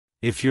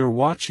If you're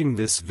watching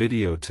this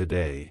video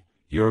today,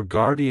 your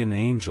guardian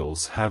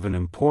angels have an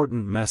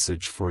important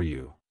message for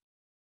you.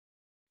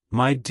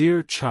 My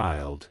dear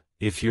child,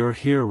 if you're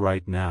here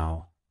right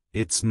now,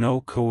 it's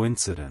no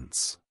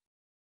coincidence.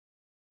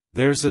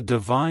 There's a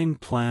divine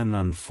plan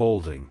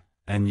unfolding,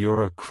 and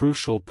you're a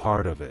crucial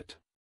part of it.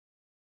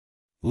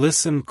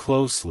 Listen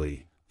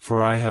closely,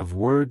 for I have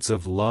words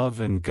of love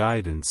and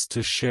guidance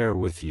to share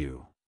with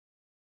you.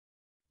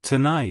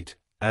 Tonight,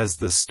 as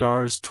the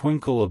stars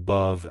twinkle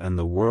above and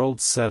the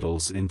world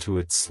settles into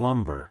its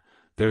slumber,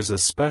 there's a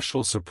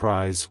special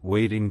surprise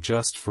waiting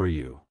just for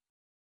you.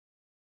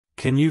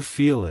 Can you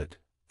feel it,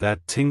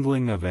 that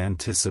tingling of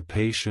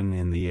anticipation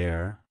in the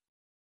air?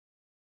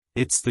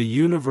 It's the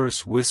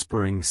universe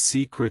whispering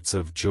secrets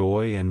of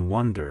joy and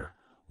wonder,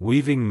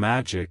 weaving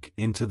magic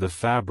into the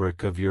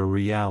fabric of your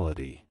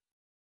reality.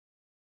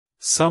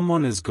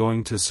 Someone is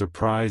going to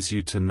surprise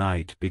you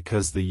tonight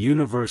because the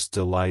universe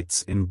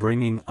delights in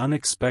bringing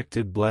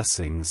unexpected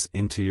blessings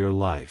into your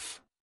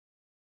life.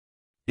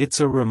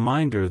 It's a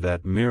reminder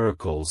that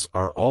miracles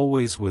are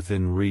always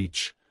within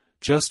reach,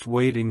 just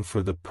waiting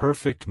for the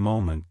perfect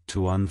moment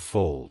to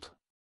unfold.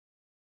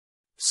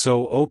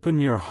 So open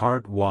your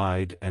heart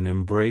wide and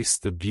embrace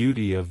the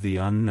beauty of the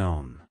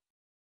unknown.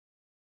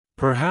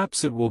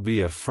 Perhaps it will be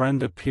a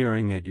friend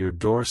appearing at your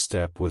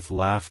doorstep with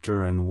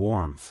laughter and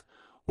warmth,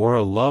 or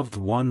a loved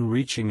one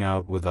reaching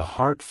out with a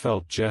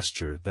heartfelt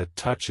gesture that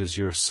touches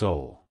your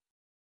soul.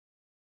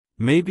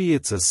 Maybe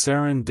it's a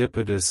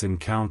serendipitous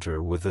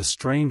encounter with a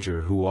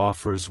stranger who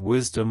offers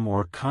wisdom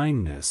or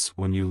kindness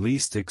when you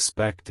least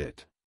expect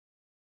it.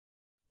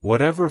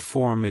 Whatever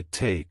form it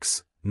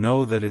takes,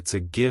 know that it's a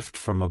gift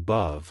from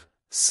above,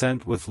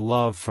 sent with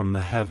love from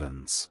the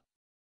heavens.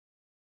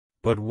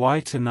 But why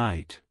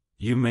tonight,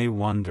 you may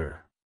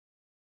wonder?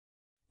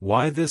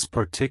 Why this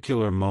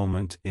particular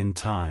moment in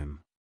time?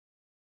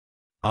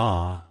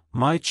 Ah,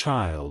 my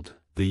child,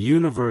 the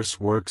universe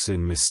works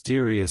in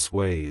mysterious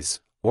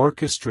ways,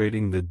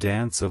 orchestrating the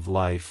dance of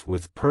life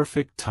with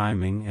perfect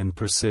timing and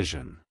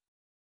precision.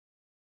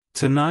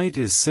 Tonight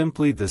is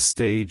simply the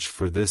stage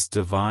for this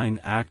divine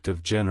act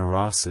of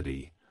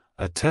generosity,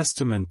 a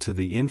testament to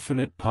the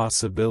infinite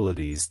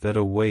possibilities that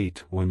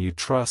await when you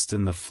trust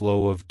in the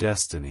flow of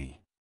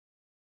destiny.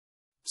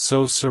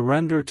 So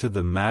surrender to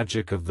the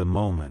magic of the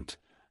moment,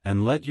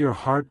 and let your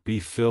heart be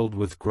filled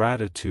with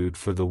gratitude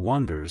for the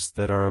wonders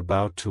that are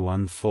about to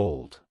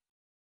unfold.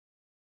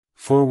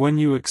 For when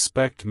you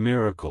expect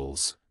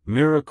miracles,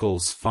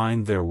 miracles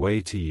find their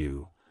way to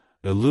you,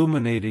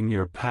 illuminating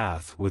your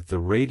path with the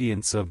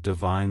radiance of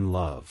divine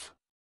love.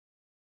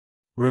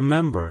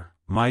 Remember,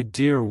 my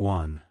dear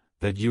one,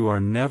 that you are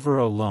never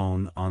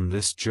alone on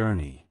this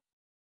journey.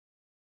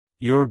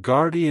 Your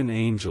guardian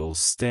angels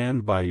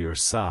stand by your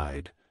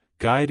side,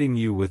 guiding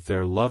you with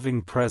their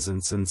loving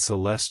presence and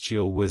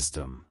celestial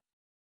wisdom.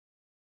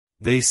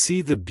 They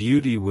see the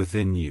beauty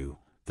within you,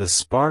 the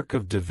spark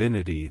of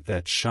divinity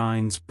that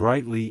shines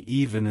brightly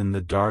even in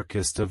the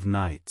darkest of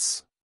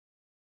nights.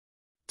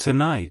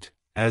 Tonight,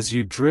 as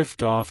you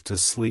drift off to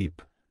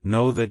sleep,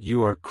 know that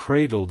you are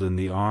cradled in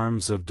the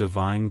arms of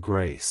divine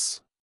grace.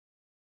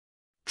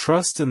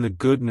 Trust in the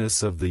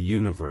goodness of the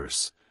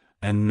universe,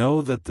 and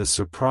know that the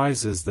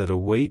surprises that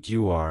await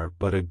you are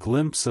but a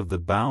glimpse of the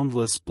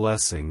boundless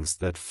blessings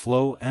that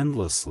flow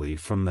endlessly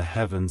from the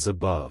heavens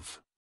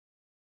above.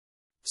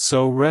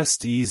 So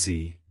rest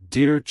easy,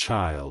 dear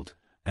child,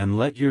 and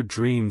let your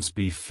dreams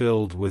be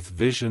filled with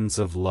visions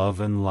of love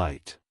and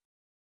light.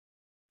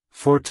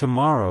 For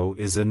tomorrow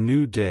is a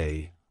new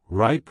day,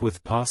 ripe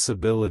with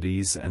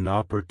possibilities and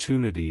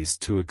opportunities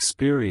to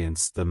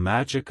experience the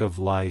magic of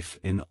life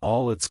in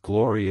all its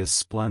glorious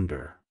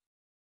splendor.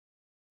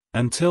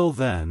 Until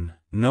then,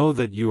 know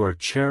that you are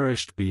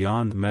cherished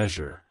beyond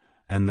measure,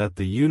 and that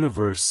the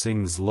universe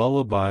sings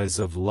lullabies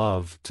of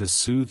love to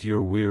soothe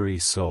your weary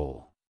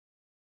soul.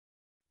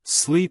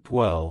 Sleep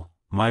well,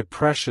 my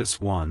precious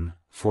one,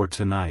 for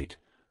tonight,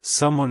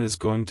 someone is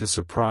going to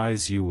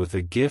surprise you with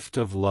a gift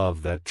of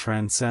love that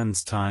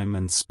transcends time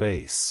and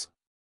space.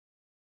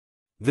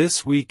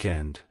 This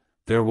weekend,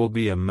 there will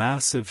be a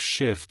massive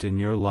shift in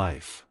your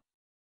life.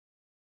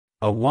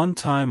 A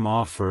one-time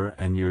offer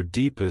and your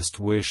deepest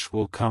wish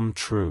will come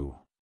true.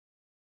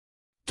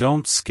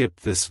 Don't skip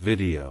this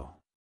video.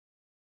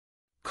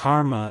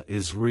 Karma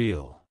is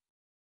real.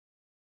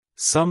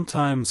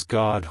 Sometimes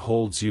God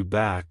holds you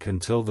back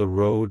until the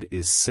road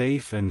is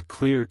safe and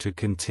clear to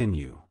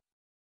continue.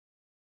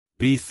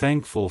 Be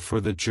thankful for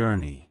the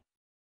journey.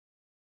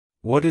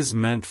 What is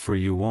meant for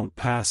you won't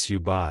pass you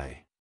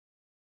by.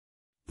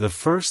 The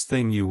first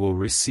thing you will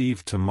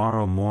receive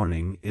tomorrow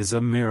morning is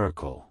a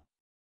miracle.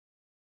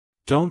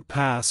 Don't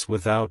pass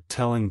without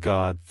telling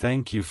God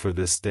thank you for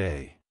this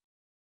day.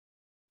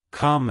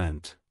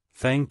 Comment,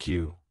 thank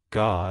you,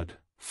 God,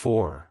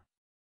 for.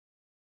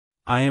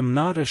 I am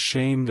not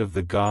ashamed of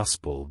the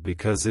gospel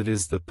because it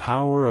is the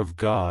power of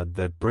God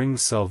that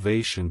brings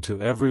salvation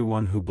to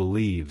everyone who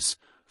believes,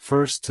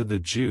 first to the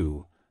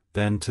Jew,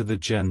 then to the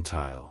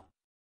Gentile.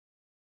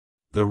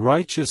 The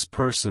righteous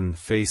person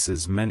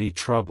faces many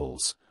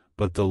troubles,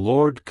 but the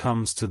Lord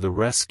comes to the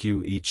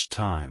rescue each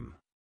time.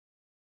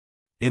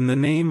 In the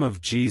name of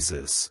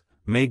Jesus,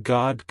 may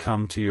God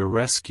come to your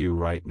rescue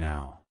right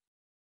now.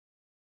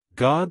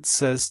 God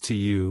says to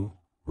you,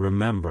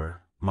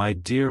 remember, my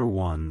dear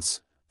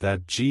ones,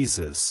 that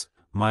Jesus,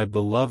 my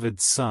beloved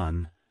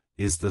Son,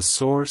 is the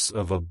source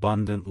of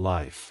abundant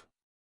life.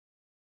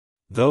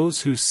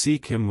 Those who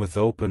seek Him with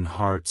open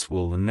hearts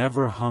will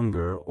never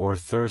hunger or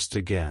thirst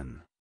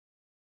again.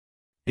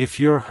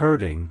 If you're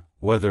hurting,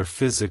 whether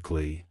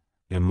physically,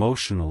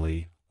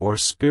 emotionally, or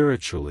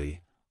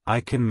spiritually, I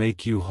can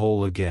make you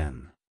whole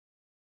again.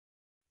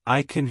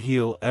 I can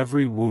heal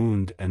every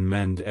wound and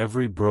mend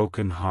every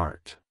broken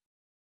heart.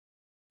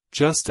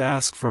 Just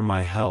ask for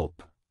my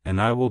help, and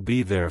I will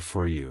be there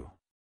for you.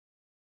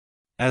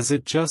 As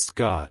it just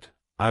got,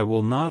 I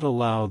will not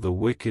allow the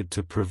wicked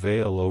to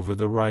prevail over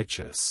the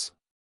righteous.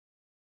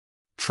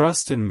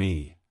 Trust in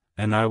me,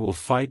 and I will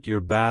fight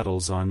your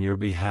battles on your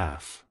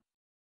behalf.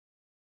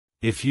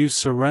 If you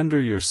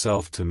surrender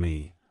yourself to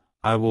me,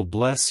 I will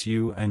bless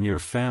you and your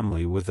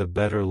family with a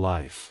better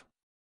life.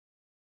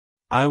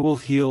 I will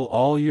heal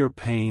all your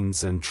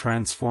pains and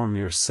transform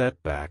your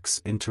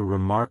setbacks into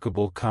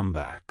remarkable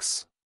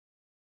comebacks.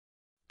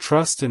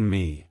 Trust in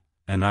me,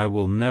 and I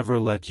will never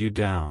let you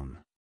down.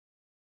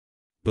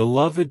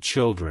 Beloved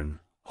children,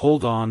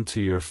 hold on to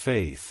your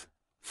faith,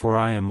 for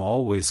I am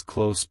always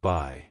close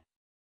by.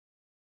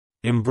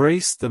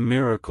 Embrace the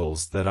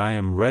miracles that I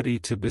am ready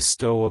to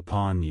bestow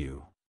upon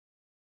you.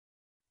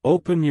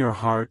 Open your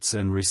hearts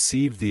and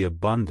receive the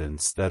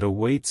abundance that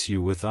awaits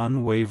you with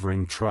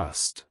unwavering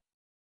trust.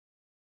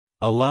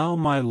 Allow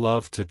my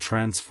love to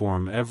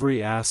transform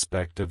every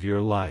aspect of your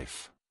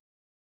life.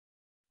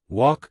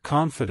 Walk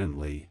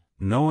confidently,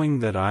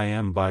 knowing that I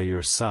am by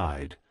your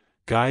side,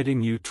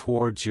 guiding you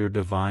towards your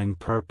divine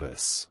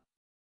purpose.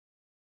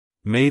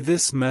 May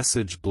this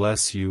message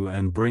bless you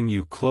and bring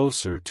you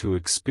closer to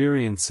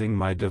experiencing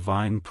my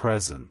divine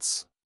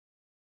presence.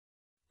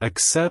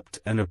 Accept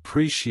and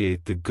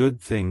appreciate the good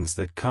things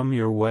that come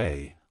your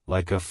way,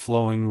 like a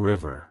flowing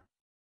river.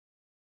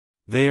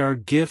 They are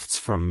gifts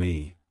from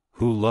me,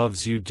 who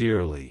loves you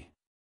dearly.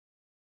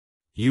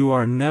 You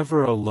are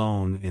never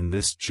alone in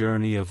this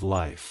journey of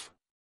life.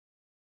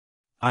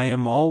 I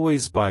am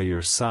always by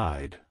your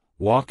side,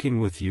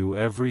 walking with you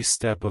every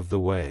step of the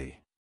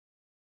way.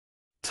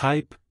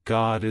 Type,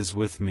 God is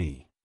with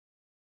me.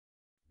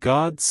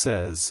 God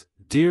says,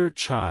 dear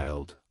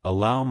child,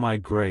 allow my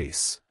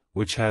grace,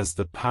 which has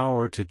the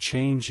power to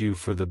change you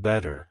for the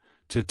better,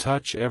 to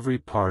touch every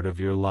part of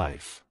your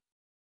life.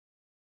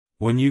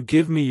 When you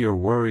give me your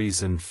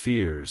worries and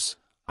fears,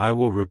 I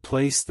will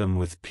replace them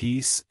with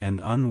peace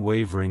and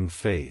unwavering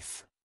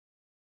faith.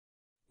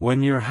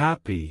 When you're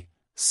happy,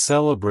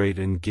 celebrate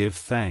and give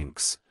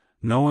thanks,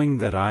 knowing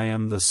that I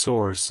am the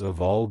source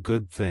of all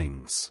good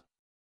things.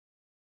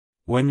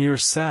 When you're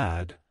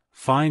sad,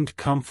 find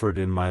comfort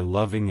in my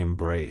loving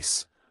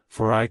embrace,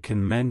 for I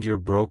can mend your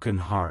broken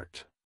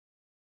heart.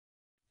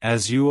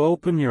 As you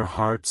open your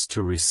hearts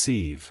to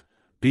receive,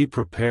 be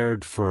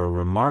prepared for a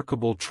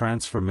remarkable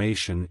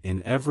transformation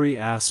in every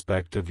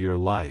aspect of your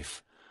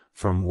life,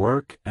 from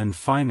work and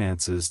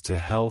finances to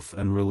health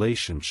and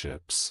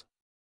relationships.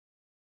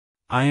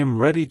 I am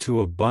ready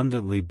to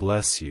abundantly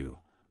bless you,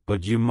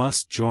 but you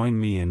must join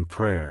me in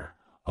prayer,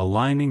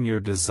 aligning your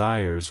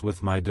desires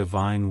with my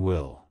divine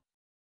will.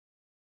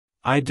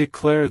 I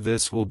declare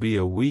this will be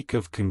a week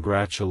of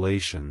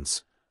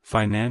congratulations,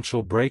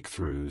 financial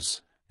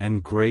breakthroughs,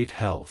 and great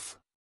health.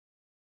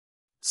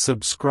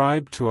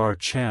 Subscribe to our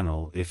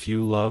channel if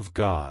you love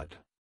God.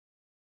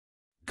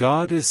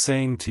 God is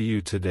saying to you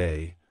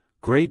today,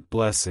 great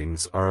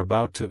blessings are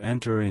about to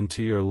enter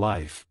into your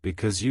life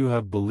because you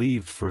have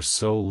believed for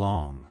so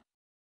long.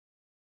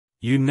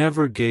 You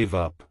never gave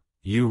up,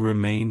 you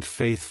remained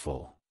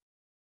faithful.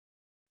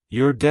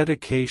 Your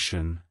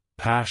dedication,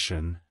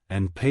 passion,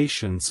 and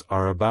patience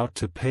are about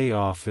to pay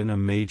off in a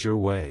major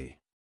way.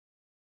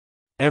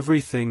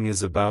 Everything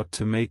is about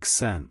to make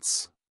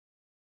sense.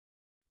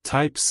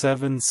 Type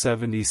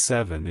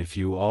 777 if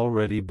you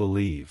already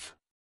believe.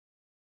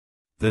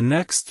 The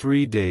next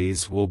 3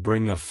 days will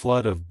bring a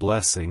flood of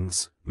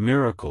blessings,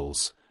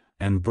 miracles,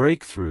 and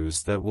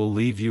breakthroughs that will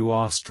leave you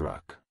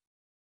awestruck.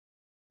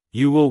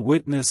 You will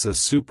witness a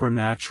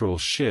supernatural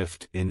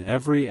shift in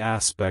every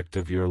aspect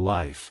of your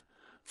life,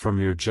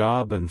 from your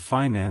job and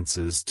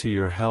finances to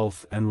your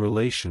health and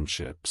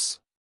relationships.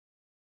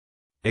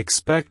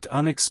 Expect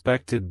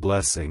unexpected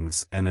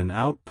blessings and an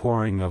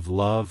outpouring of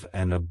love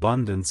and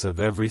abundance of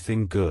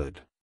everything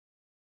good.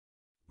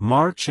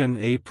 March and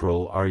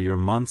April are your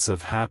months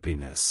of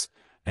happiness,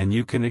 and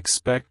you can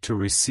expect to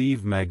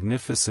receive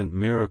magnificent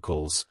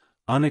miracles,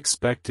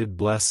 unexpected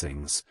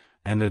blessings,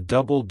 and a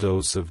double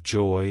dose of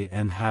joy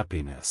and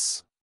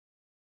happiness.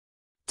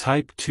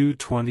 Type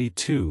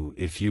 222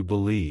 if you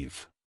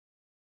believe.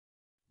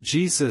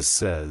 Jesus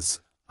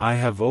says, I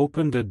have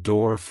opened a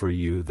door for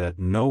you that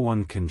no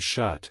one can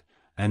shut,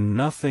 and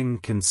nothing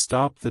can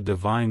stop the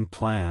divine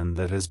plan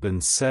that has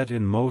been set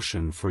in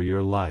motion for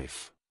your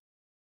life.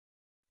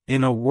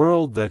 In a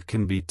world that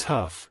can be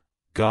tough,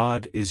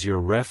 God is your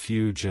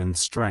refuge and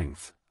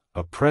strength,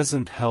 a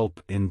present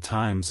help in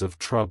times of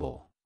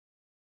trouble.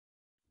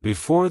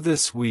 Before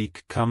this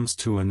week comes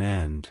to an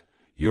end,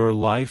 your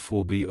life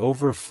will be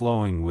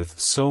overflowing with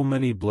so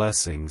many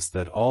blessings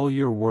that all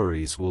your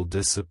worries will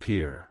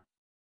disappear.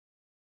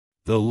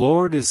 The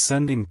Lord is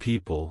sending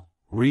people,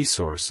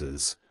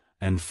 resources,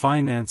 and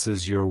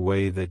finances your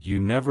way that you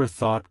never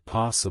thought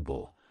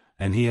possible,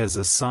 and He has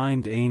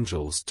assigned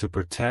angels to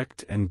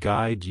protect and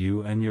guide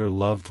you and your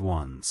loved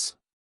ones.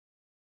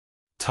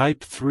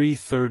 Type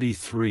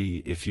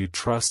 333 if you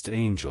trust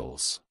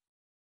angels.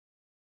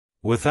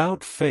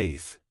 Without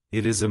faith,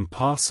 it is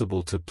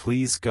impossible to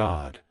please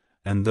God,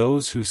 and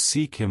those who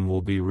seek Him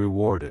will be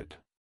rewarded.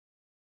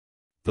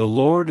 The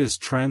Lord is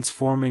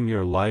transforming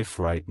your life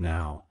right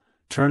now,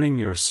 turning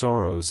your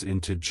sorrows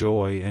into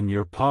joy and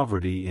your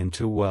poverty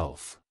into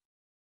wealth.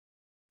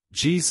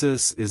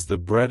 Jesus is the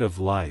bread of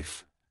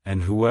life,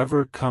 and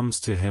whoever comes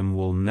to Him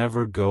will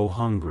never go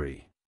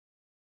hungry.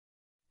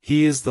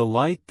 He is the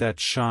light that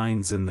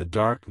shines in the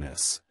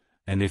darkness,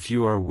 and if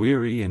you are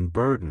weary and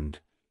burdened,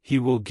 He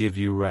will give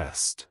you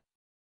rest.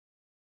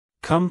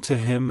 Come to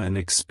Him and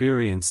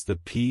experience the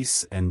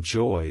peace and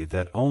joy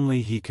that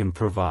only He can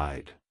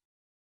provide.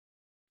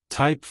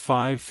 Type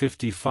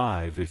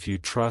 555 if you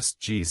trust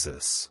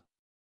Jesus.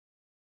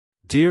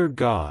 Dear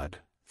God,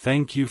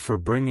 thank you for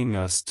bringing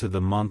us to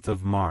the month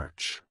of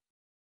March.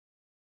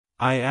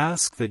 I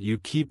ask that you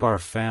keep our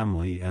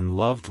family and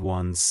loved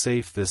ones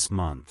safe this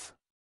month.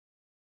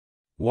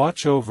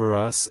 Watch over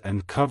us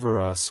and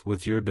cover us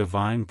with your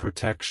divine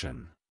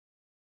protection.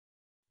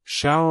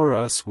 Shower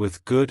us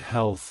with good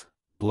health,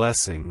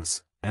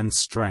 blessings, and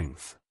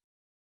strength.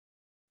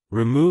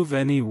 Remove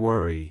any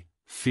worry,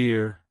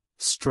 fear,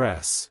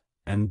 stress,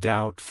 and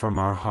doubt from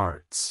our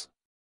hearts.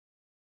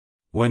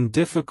 When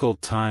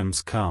difficult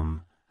times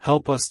come,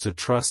 help us to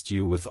trust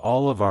you with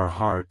all of our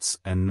hearts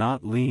and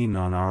not lean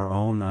on our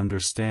own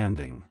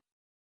understanding.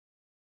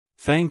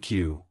 Thank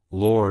you,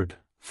 Lord,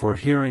 for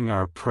hearing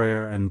our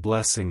prayer and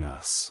blessing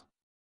us.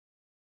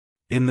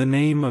 In the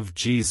name of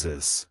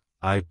Jesus,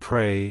 I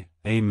pray,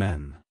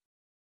 Amen.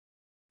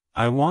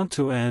 I want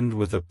to end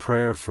with a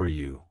prayer for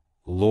you,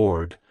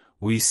 Lord.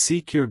 We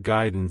seek your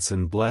guidance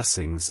and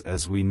blessings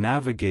as we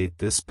navigate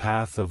this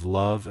path of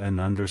love and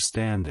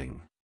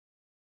understanding.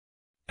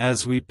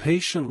 As we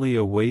patiently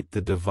await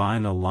the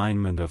divine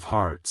alignment of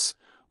hearts,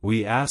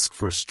 we ask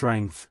for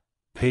strength,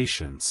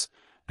 patience,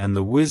 and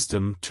the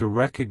wisdom to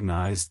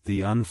recognize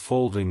the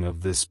unfolding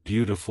of this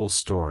beautiful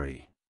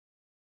story.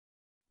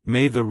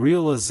 May the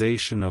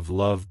realization of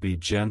love be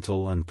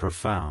gentle and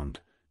profound,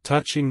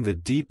 touching the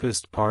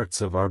deepest parts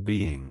of our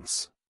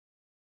beings.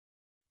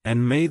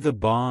 And may the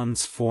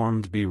bonds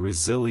formed be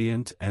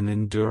resilient and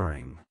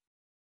enduring.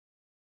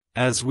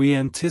 As we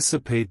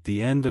anticipate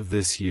the end of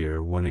this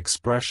year when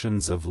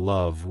expressions of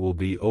love will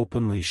be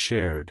openly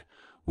shared,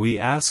 we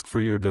ask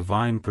for your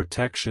divine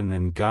protection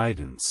and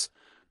guidance,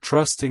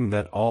 trusting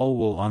that all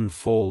will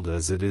unfold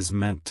as it is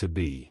meant to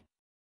be.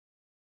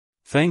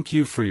 Thank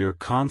you for your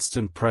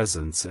constant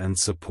presence and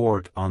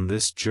support on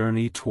this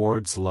journey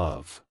towards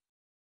love.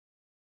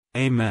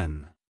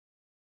 Amen.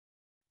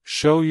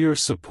 Show your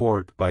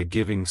support by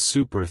giving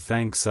super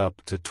thanks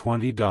up to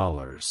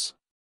 $20.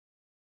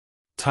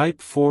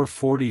 Type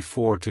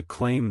 444 to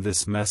claim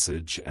this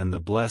message and the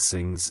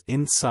blessings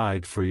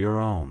inside for your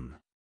own.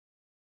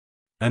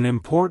 An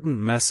important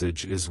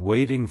message is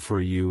waiting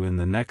for you in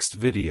the next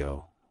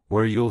video,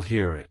 where you'll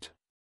hear it.